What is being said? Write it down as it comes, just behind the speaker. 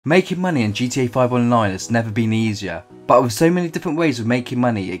Making money in GTA 5 Online has never been easier, but with so many different ways of making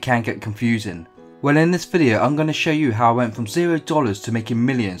money it can get confusing. Well, in this video I'm going to show you how I went from $0 to making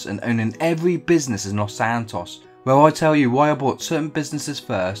millions and owning every business in Los Santos, where I tell you why I bought certain businesses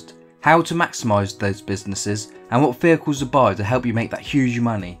first, how to maximise those businesses, and what vehicles to buy to help you make that huge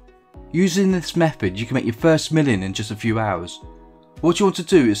money. Using this method you can make your first million in just a few hours. What you want to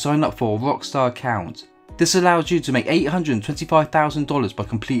do is sign up for a Rockstar account. This allows you to make $825,000 by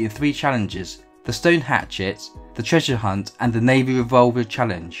completing 3 challenges: the Stone Hatchet, the Treasure Hunt and the Navy Revolver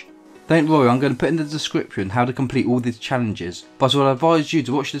Challenge. Don't worry, I'm going to put in the description how to complete all these challenges, but I will advise you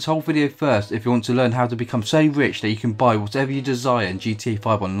to watch this whole video first if you want to learn how to become so rich that you can buy whatever you desire in GTA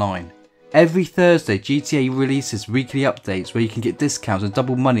 5 Online. Every Thursday GTA releases weekly updates where you can get discounts and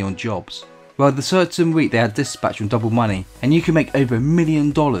double money on jobs. Well, the certain week they had dispatch on double money and you can make over $1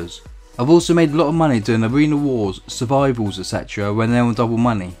 million. I've also made a lot of money doing arena wars, survivals etc. when they're on double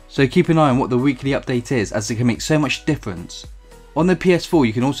money, so keep an eye on what the weekly update is as it can make so much difference. On the PS4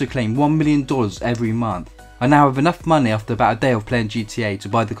 you can also claim $1 million every month. I now have enough money after about a day of playing GTA to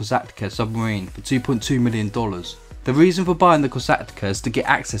buy the Kosatka submarine for $2.2 million. The reason for buying the Kosatka is to get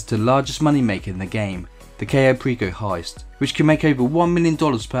access to the largest money maker in the game, the KO Preco heist, which can make over $1 million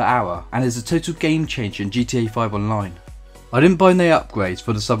per hour and is a total game changer in GTA 5 Online. I didn't buy no upgrades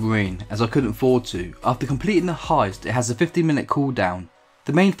for the submarine as I couldn't afford to. After completing the heist it has a 50-minute cooldown.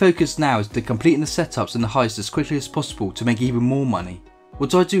 The main focus now is to completing the setups in the heist as quickly as possible to make even more money.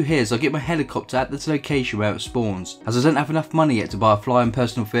 What I do here is I get my helicopter at this location where it spawns, as I don't have enough money yet to buy a flying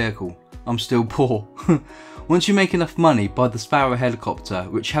personal vehicle. I'm still poor. Once you make enough money, buy the Sparrow helicopter,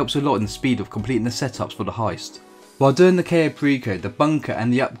 which helps a lot in the speed of completing the setups for the heist. While doing the KO Preco, the bunker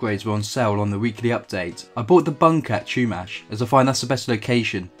and the upgrades were on sale on the weekly update. I bought the bunker at Chumash as I find that's the best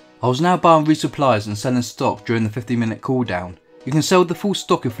location. I was now buying resupplies and selling stock during the 50-minute cooldown. You can sell the full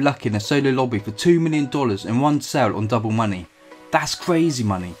stock if lucky in a solo lobby for $2 million in one sale on double money. That's crazy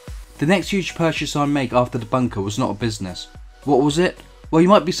money. The next huge purchase I make after the bunker was not a business. What was it? Well, you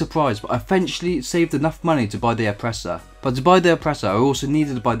might be surprised, but I eventually saved enough money to buy the oppressor. But to buy the oppressor I also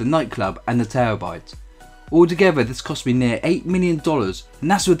needed to buy the nightclub and the terabyte. Altogether this cost me near $8 million, and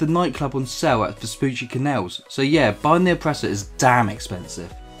that's with the nightclub on sale at Vespucci Canals, so yeah, buying the oppressor is damn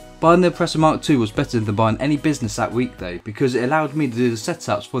expensive. Buying the oppressor Mark II was better than buying any business that week though, because it allowed me to do the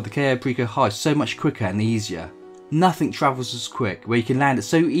setups for the KO Preco heist so much quicker and easier. Nothing travels as quick, where you can land it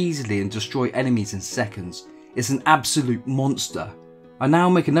so easily and destroy enemies in seconds. It's an absolute monster. I now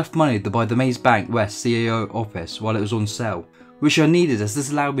make enough money to buy the Maze Bank West CAO office while it was on sale, which I needed as this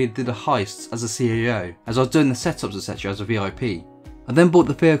allowed me to do the heists as a CAO, as I was doing the setups etc as a VIP. I then bought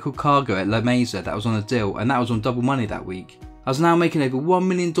the vehicle cargo at La Mesa that was on a deal, and that was on double money that week. I was now making over $1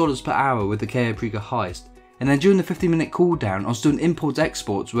 million per hour with the KO Preco heist, and then during the 50-minute cooldown I was doing import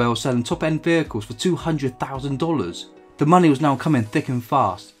exports where I was selling top end vehicles for $200,000. The money was now coming thick and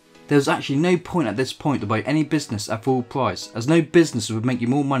fast. There was actually no point at this point to buy any business at full price, as no business would make you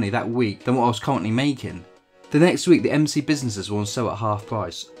more money that week than what I was currently making. The next week the MC businesses were on sale at half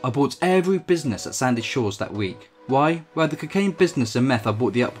price. I bought every business at Sandy Shores that week. Why? Well, the cocaine business and meth I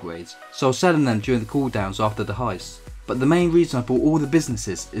bought the upgrades, so I was selling them during the cooldowns after the heist. But the main reason I bought all the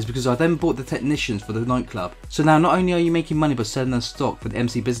businesses is because I then bought the technicians for the nightclub. So now not only are you making money by selling the stock for the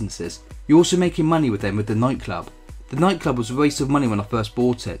MC businesses, you're also making money with them with the nightclub. The nightclub was a waste of money when I first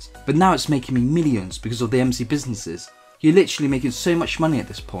bought it, but now it's making me millions because of the MC businesses. You're literally making so much money at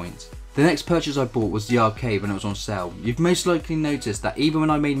this point. The next purchase I bought was the arcade when it was on sale. You've most likely noticed that even when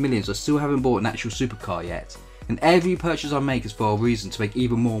I made millions I still haven't bought an actual supercar yet. And every purchase I make is for a reason to make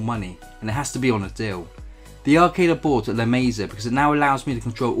even more money, and it has to be on a deal. The arcade I bought at La Mesa because it now allows me to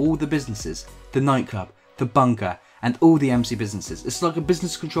control all the businesses, the nightclub, the bunker and all the MC businesses. It's like a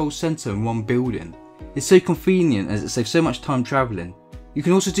business control centre in one building. It's so convenient as it saves so much time travelling. You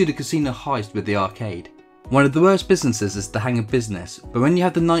can also do the casino heist with the arcade. One of the worst businesses is the hangar business, but when you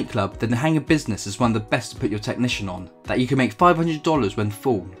have the nightclub then the hangar business is one of the best to put your technician on, that you can make $500 when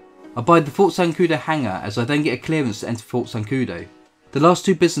full. I buy the Fort Sancudo hangar as I then get a clearance to enter Fort Sancudo. The last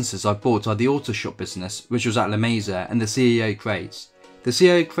 2 businesses I bought are the auto shop business, which was at La Mesa, and the CEO crates. The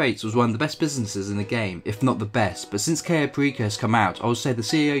CEO crates was one of the best businesses in the game, if not the best, but since KO Preco has come out I would say the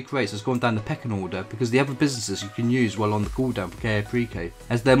CEO crates has gone down the pecking order because the other businesses you can use while on the cooldown for KO Preco,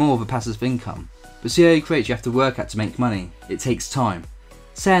 as they're more of a passive income. But CEO crates you have to work at to make money, it takes time.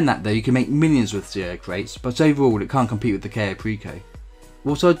 Saying that though, you can make millions with CEO crates, but overall it can't compete with the KO Preco.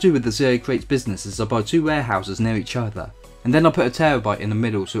 What I do with the CEO crates business is I buy 2 warehouses near each other, and then I put a terabyte in the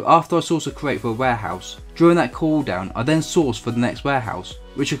middle, so after I source a crate for a warehouse, during that cooldown I then source for the next warehouse,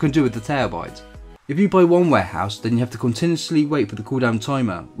 which I can do with the terabyte. If you buy one warehouse, then you have to continuously wait for the cooldown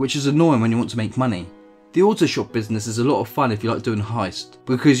timer, which is annoying when you want to make money. The auto shop business is a lot of fun if you like doing heist,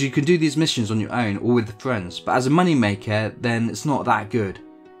 because you can do these missions on your own or with friends, but as a money maker, then it's not that good.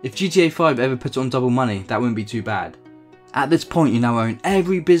 If GTA 5 ever put it on double money, that wouldn't be too bad. At this point, you now own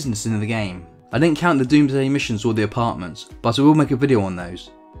every business in the game. I didn't count the Doomsday missions or the apartments, but I will make a video on those.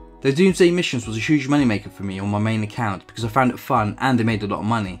 The Doomsday missions was a huge money maker for me on my main account because I found it fun and they made a lot of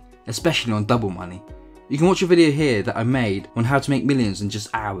money, especially on double money. You can watch a video here that I made on how to make millions in just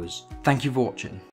hours. Thank you for watching.